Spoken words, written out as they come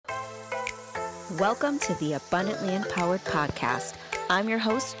Welcome to the Abundantly Empowered Podcast. I'm your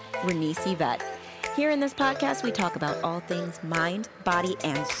host, Renice Yvette. Here in this podcast, we talk about all things mind, body,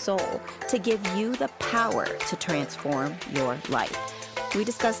 and soul to give you the power to transform your life. We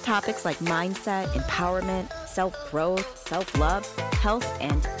discuss topics like mindset, empowerment, self-growth, self-love, health,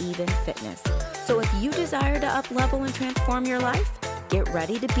 and even fitness. So if you desire to up-level and transform your life, get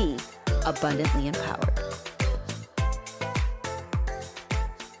ready to be abundantly empowered.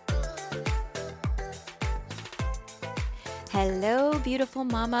 Hello, beautiful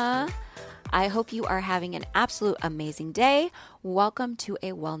mama. I hope you are having an absolute amazing day. Welcome to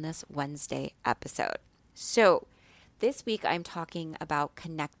a Wellness Wednesday episode. So this week I'm talking about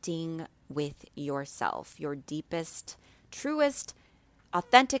connecting with yourself, your deepest, truest,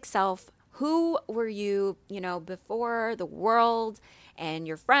 authentic self. Who were you, before the world and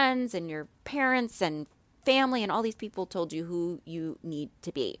your friends and your parents and family and all these people told you who you need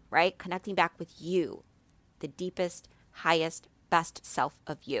to be, right? Connecting back with you, the deepest, highest, best self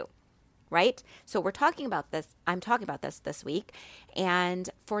of you, right? So we're talking about this. I'm talking about this week. And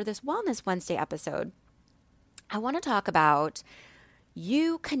for this Wellness Wednesday episode, I want to talk about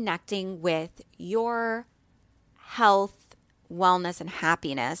you connecting with your health, wellness, and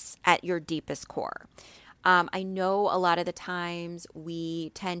happiness at your deepest core. I know a lot of the times we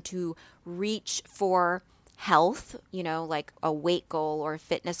tend to reach for health, like a weight goal or a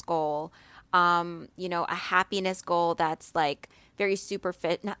fitness goal, a happiness goal that's like very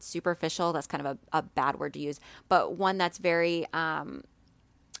not superficial. That's kind of a bad word to use, but one that's very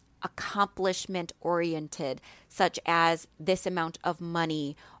accomplishment oriented, such as this amount of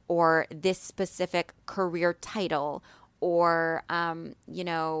money or this specific career title or,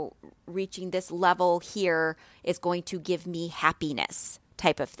 reaching this level here is going to give me happiness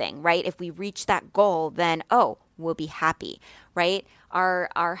type of thing, right? If we reach that goal, then, we'll be happy, right?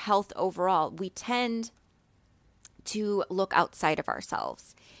 Our health overall, we tend to look outside of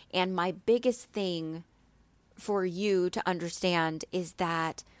ourselves. And my biggest thing for you to understand is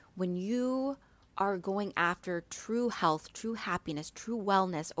that when you are going after true health, true happiness, true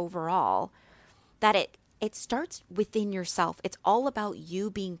wellness overall, that it starts within yourself. It's all about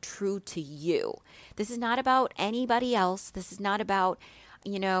you being true to you. This is not about anybody else. This is not about,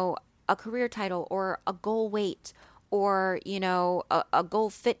 a career title or a goal weight or, a goal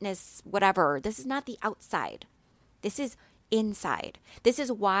fitness, whatever. This is not the outside. This is inside. This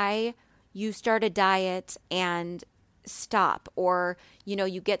is why you start a diet and stop, or,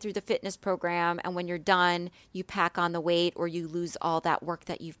 you get through the fitness program and when you're done, you pack on the weight or you lose all that work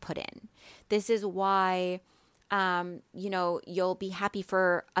that you've put in. This is why, you'll be happy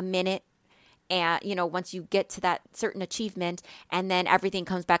for a minute and, once you get to that certain achievement, and then everything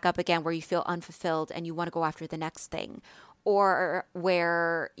comes back up again where you feel unfulfilled and you want to go after the next thing, or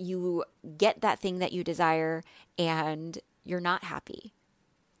where you get that thing that you desire and you're not happy.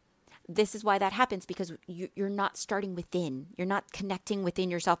 This is why that happens, because you're not starting within. You're not connecting within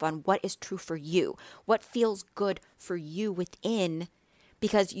yourself on what is true for you, what feels good for you within,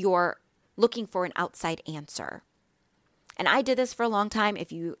 because you're looking for an outside answer. And I did this for a long time.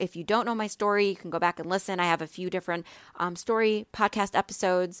 If you don't know my story, you can go back and listen. I have a few different story podcast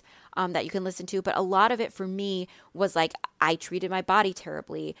episodes that you can listen to. But a lot of it for me was like I treated my body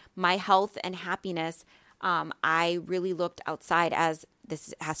terribly. My health and happiness, I really looked outside as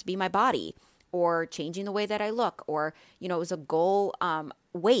this has to be my body, or changing the way that I look, or, it was a goal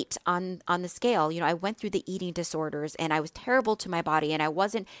weight on the scale. I went through the eating disorders and I was terrible to my body, and I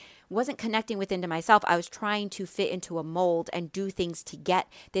wasn't connecting within to myself. I was trying to fit into a mold and do things to get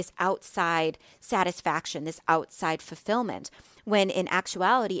this outside satisfaction, this outside fulfillment. When in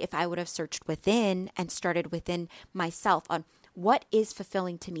actuality, if I would have searched within and started within myself on what is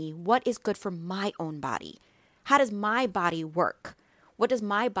fulfilling to me, what is good for my own body, how does my body work? What does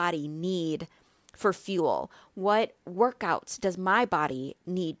my body need for fuel? What workouts does my body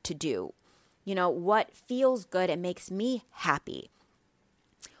need to do? What feels good and makes me happy?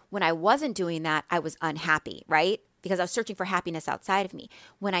 When I wasn't doing that, I was unhappy, right? Because I was searching for happiness outside of me.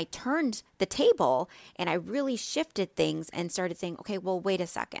 When I turned the table and I really shifted things and started saying, okay, well, wait a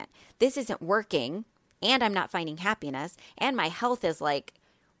second. This isn't working, and I'm not finding happiness, and my health is like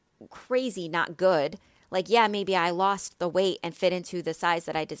crazy, not good. Like, yeah, maybe I lost the weight and fit into the size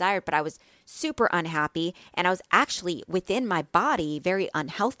that I desired, but I was super unhappy. And I was actually within my body very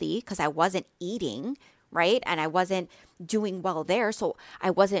unhealthy because I wasn't eating, right? And I wasn't doing well there. So I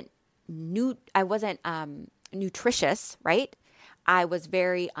wasn't nutritious, right? I was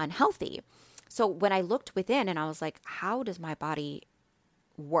very unhealthy. So when I looked within and I was like, how does my body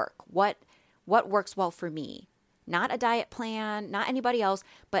work? What works well for me? Not a diet plan, not anybody else,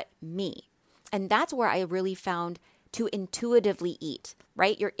 but me. And that's where I really found to intuitively eat,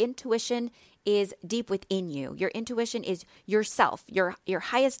 right? Your intuition is deep within you. Your intuition is yourself, your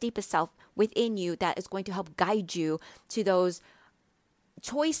highest, deepest self within you that is going to help guide you to those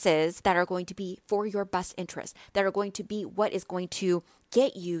choices that are going to be for your best interest, that are going to be what is going to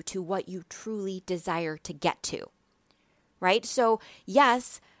get you to what you truly desire to get to, right? So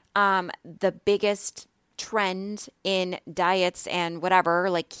yes, the biggest trend in diets and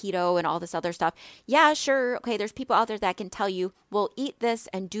whatever, like keto and all this other stuff. Yeah, sure. Okay. There's people out there that can tell you, well, eat this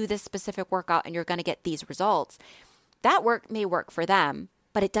and do this specific workout and you're going to get these results. That may work for them,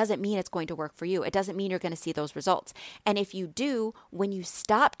 but it doesn't mean it's going to work for you. It doesn't mean you're going to see those results. And if you do, when you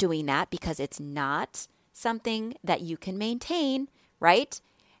stop doing that because it's not something that you can maintain, right?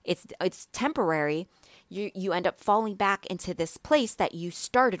 It's temporary. You end up falling back into this place that you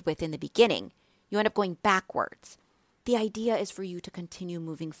started with in the beginning. You end up going backwards. The idea is for you to continue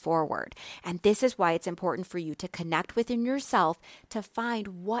moving forward. And this is why it's important for you to connect within yourself to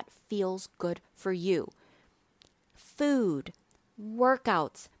find what feels good for you. Food,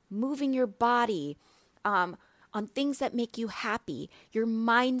 workouts, moving your body, on things that make you happy, your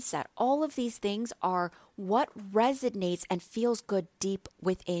mindset, all of these things are what resonates and feels good deep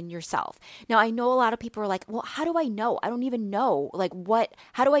within yourself. Now, I know a lot of people are like, well, how do I know? I don't even know.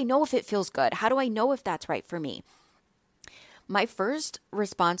 How do I know if it feels good? How do I know if that's right for me? My first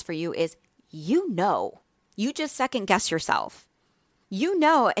response for you is, you know. You just second guess yourself. You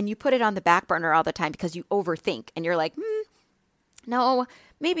know, and you put it on the back burner all the time because you overthink and you're like, no,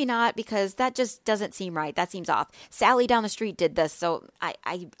 maybe not, because that just doesn't seem right. That seems off. Sally down the street did this, so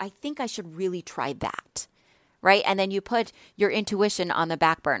I think I should really try that, right? And then you put your intuition on the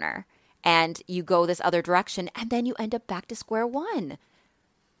back burner and you go this other direction, and then you end up back to square one.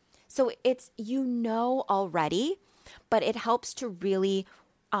 So it's, already, but it helps to really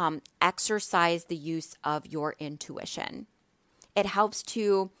exercise the use of your intuition. It helps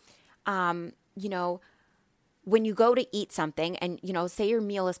to, when you go to eat something and, say your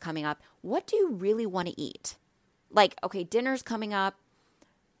meal is coming up, what do you really want to eat? Like, okay, dinner's coming up.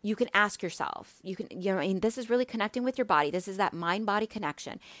 You can ask yourself, this is really connecting with your body. This is that mind-body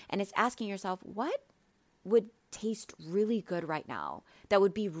connection. And it's asking yourself, what would taste really good right now? That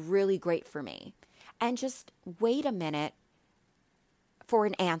would be really great for me. And just wait a minute for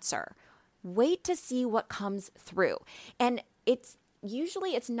an answer. Wait to see what comes through. And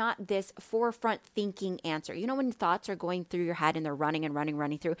usually it's not this forefront thinking answer. When thoughts are going through your head and they're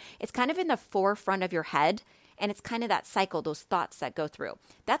running through, it's kind of in the forefront of your head. And it's kind of that cycle, those thoughts that go through.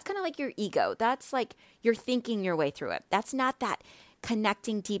 That's kind of like your ego. That's like you're thinking your way through it. That's not that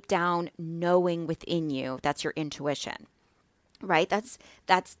connecting deep down, knowing within you. That's your intuition, right? That's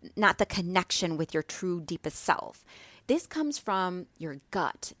not the connection with your true deepest self. This comes from your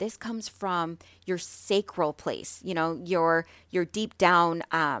gut. This comes from your sacral place, your deep down,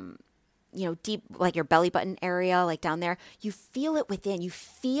 deep, like your belly button area, like down there. You feel it within. You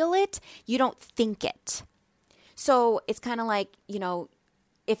feel it. You don't think it. So it's kind of like,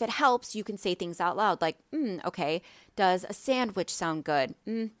 if it helps, you can say things out loud like, okay, does a sandwich sound good?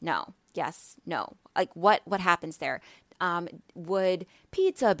 No. Yes. No. Like what happens there? Would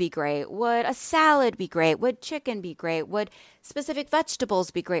pizza be great? Would a salad be great? Would chicken be great? Would specific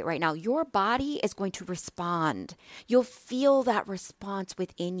vegetables be great right now? Your body is going to respond. You'll feel that response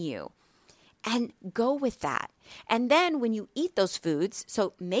within you and go with that. And then when you eat those foods,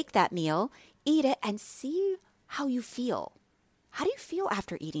 so make that meal, eat it and see how you feel. How do you feel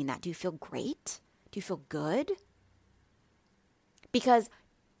after eating that? Do you feel great? Do you feel good? Because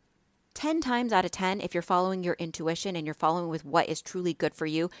 10 times out of 10, if you're following your intuition and you're following with what is truly good for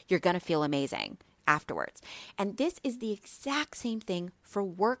you, you're going to feel amazing afterwards. And this is the exact same thing for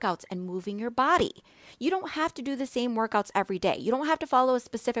workouts and moving your body. You don't have to do the same workouts every day. You don't have to follow a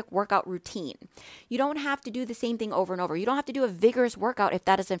specific workout routine. You don't have to do the same thing over and over. You don't have to do a vigorous workout if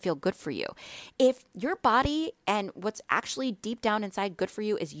that doesn't feel good for you. If your body and what's actually deep down inside good for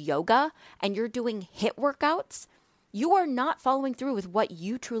you is yoga and you're doing HIIT workouts, you are not following through with what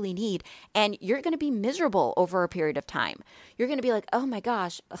you truly need, and you're going to be miserable over a period of time. You're going to be like, oh my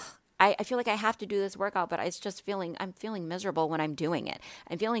gosh, I feel like I have to do this workout, but I'm feeling miserable when I'm doing it.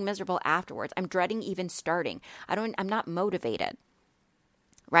 I'm feeling miserable afterwards. I'm dreading even starting. I'm not motivated,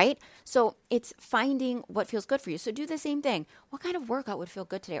 right? So it's finding what feels good for you. So do the same thing. What kind of workout would feel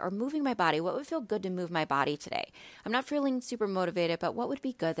good today? Or moving my body, what would feel good to move my body today? I'm not feeling super motivated, but what would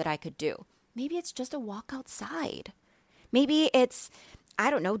be good that I could do? Maybe it's just a walk outside. Maybe it's,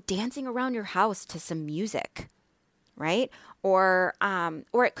 dancing around your house to some music, right? Or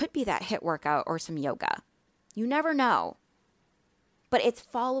it could be that HIIT workout or some yoga. You never know. but it's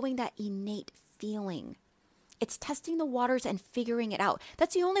following that innate feeling. It's testing the waters and figuring it out.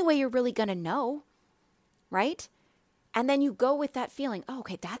 That's the only way you're really going to know, right? And then you go with that feeling. Oh,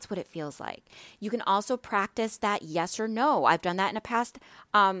 okay, that's what it feels like. You can also practice that yes or no. I've done that in a past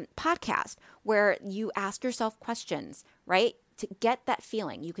podcast where you ask yourself questions, right? To get that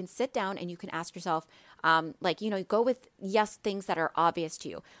feeling. You can sit down and you can ask yourself, go with yes, things that are obvious to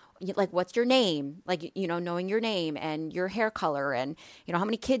you. Like, what's your name? Like, knowing your name and your hair color and, how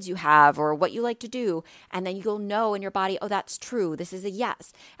many kids you have or what you like to do. And then you'll know in your body, oh, that's true. This is a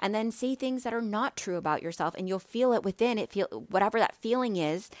yes. And then say things that are not true about yourself and you'll feel it within it, feel whatever that feeling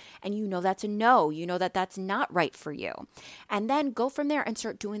is. And that's a no. You know that that's not right for you. And then go from there and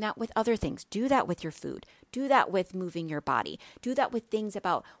start doing that with other things. Do that with your food. Do that with moving your body. Do that with things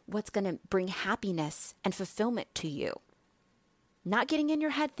about what's going to bring happiness and fulfillment to you. Not getting in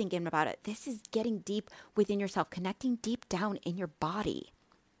your head thinking about it. This is getting deep within yourself, connecting deep down in your body.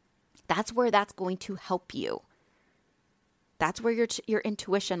 That's where that's going to help you. That's where your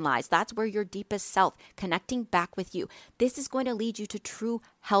intuition lies. That's where your deepest self, connecting back with you. This is going to lead you to true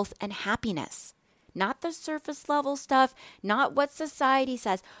health and happiness. Not the surface level stuff, not what society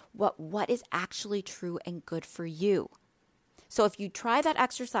says, what is actually true and good for you. So if you try that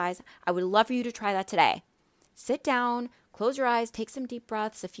exercise, I would love for you to try that today. Sit down, close your eyes, take some deep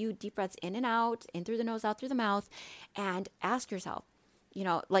breaths, a few deep breaths in and out, in through the nose, out through the mouth, and ask yourself,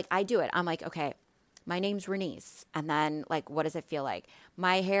 like I do it. I'm like, okay, my name's Renise. And then what does it feel like?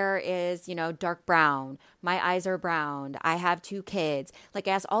 My hair is, dark brown. My eyes are brown. I have 2 kids. I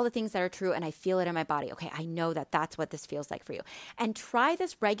ask all the things that are true and I feel it in my body. Okay, I know that that's what this feels like for you. And try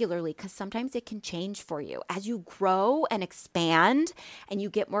this regularly because sometimes it can change for you. As you grow and expand and you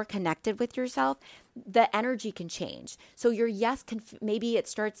get more connected with yourself, the energy can change. So your yes maybe it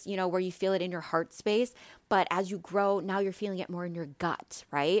starts, where you feel it in your heart space, but as you grow, now you're feeling it more in your gut,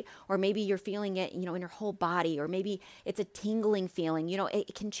 right? Or maybe you're feeling it, in your whole body, or maybe it's a tingling feeling,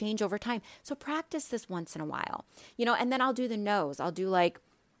 it can change over time. So practice this once in a while, and then I'll do the no's. I'll do my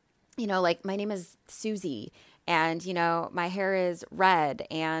name is Susie and, my hair is red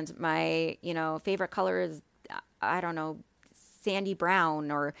and my, favorite color is, I don't know, sandy brown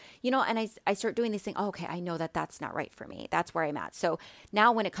or, and I start doing these things. Oh, okay, I know that that's not right for me. That's where I'm at. So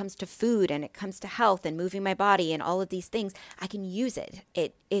now when it comes to food and it comes to health and moving my body and all of these things, I can use it.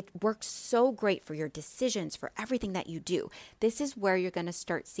 It works so great for your decisions, for everything that you do. This is where you're going to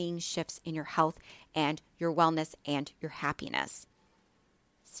start seeing shifts in your health and your wellness and your happiness.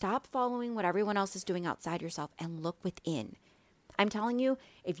 Stop following what everyone else is doing outside yourself and look within. I'm telling you,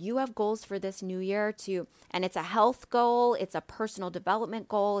 if you have goals for this new year and it's a health goal, it's a personal development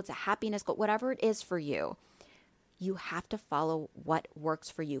goal, it's a happiness goal, whatever it is for you, you have to follow what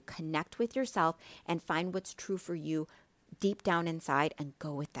works for you. Connect with yourself and find what's true for you deep down inside and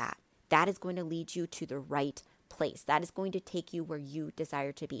go with that. That is going to lead you to the right place. That is going to take you where you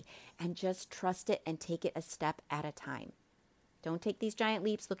desire to be. And just trust it and take it a step at a time. Don't take these giant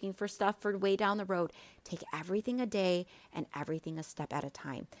leaps looking for stuff for way down the road. Take everything a day and everything a step at a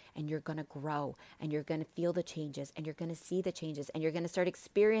time. And you're going to grow and you're going to feel the changes and you're going to see the changes and you're going to start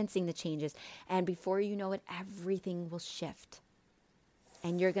experiencing the changes. And before you know it, everything will shift.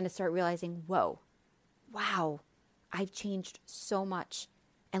 And you're going to start realizing, whoa, wow, I've changed so much.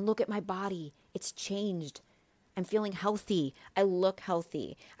 And look at my body. It's changed. I'm feeling healthy. I look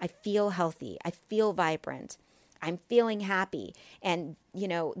healthy. I feel healthy. I feel vibrant. I'm feeling happy. And,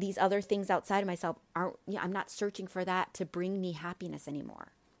 these other things outside of myself I'm not searching for that to bring me happiness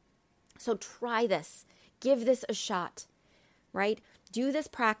anymore. So try this. Give this a shot, right? Do this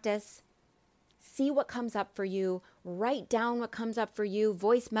practice. See what comes up for you. Write down what comes up for you.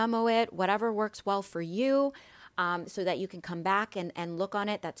 Voice memo it, whatever works well for you. So that you can come back and look on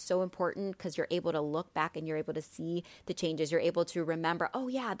it. That's so important because you're able to look back and you're able to see the changes. You're able to remember, oh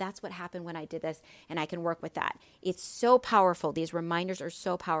yeah, that's what happened when I did this and I can work with that. It's so powerful. These reminders are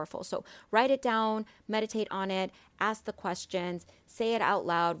so powerful. So write it down, meditate on it, ask the questions, say it out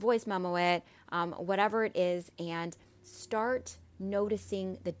loud, voice memo it, whatever it is, and start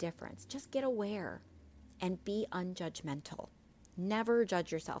noticing the difference. Just get aware and be unjudgmental. Never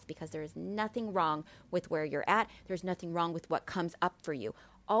judge yourself because there is nothing wrong with where you're at. There's nothing wrong with what comes up for you.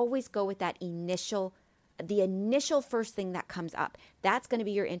 Always go with the initial first thing that comes up. That's going to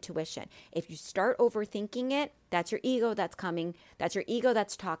be your intuition. If you start overthinking it, that's your ego that's coming. That's your ego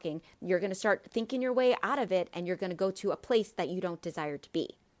that's talking. You're going to start thinking your way out of it and you're going to go to a place that you don't desire to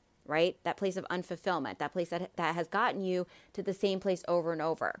be, right? That place of unfulfillment, that place that has gotten you to the same place over and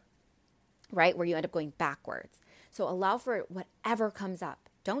over, right? Where you end up going backwards. So allow for whatever comes up.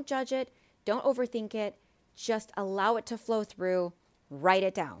 Don't judge it. Don't overthink it. Just allow it to flow through. write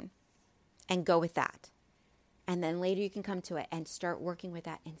it down and go with that. And then later you can come to it and start working with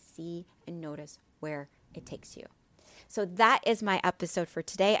that and see and notice where it takes you. So that is my episode for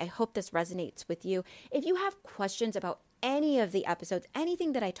today. I hope this resonates with you. If you have questions about any of the episodes,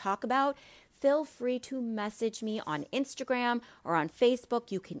 anything that I talk about, feel free to message me on Instagram or on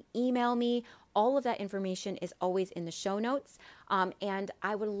Facebook. You can email me. All of that information is always in the show notes. And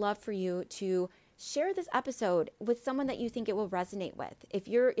I would love for you to share this episode with someone that you think it will resonate with. If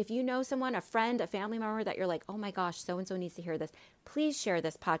you know someone, a friend, a family member that you're like, oh my gosh, so-and-so needs to hear this, please share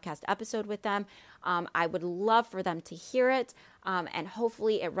this podcast episode with them. I would love for them to hear it. And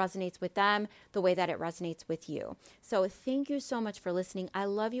hopefully it resonates with them the way that it resonates with you. So thank you so much for listening. I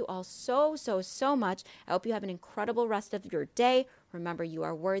love you all so, so, so much. I hope you have an incredible rest of your day. Remember, you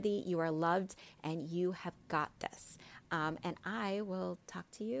are worthy, you are loved, and you have got this. And I will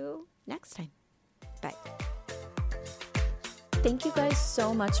talk to you next time. Bye. Thank you guys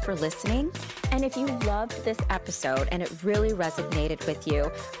so much for listening. And if you loved this episode and it really resonated with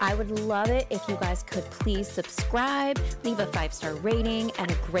you, I would love it if you guys could please subscribe, leave a 5-star rating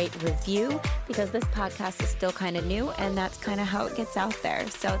and a great review, because this podcast is still kind of new and that's kind of how it gets out there.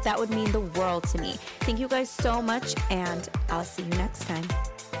 So that would mean the world to me. Thank you guys so much, and I'll see you next time.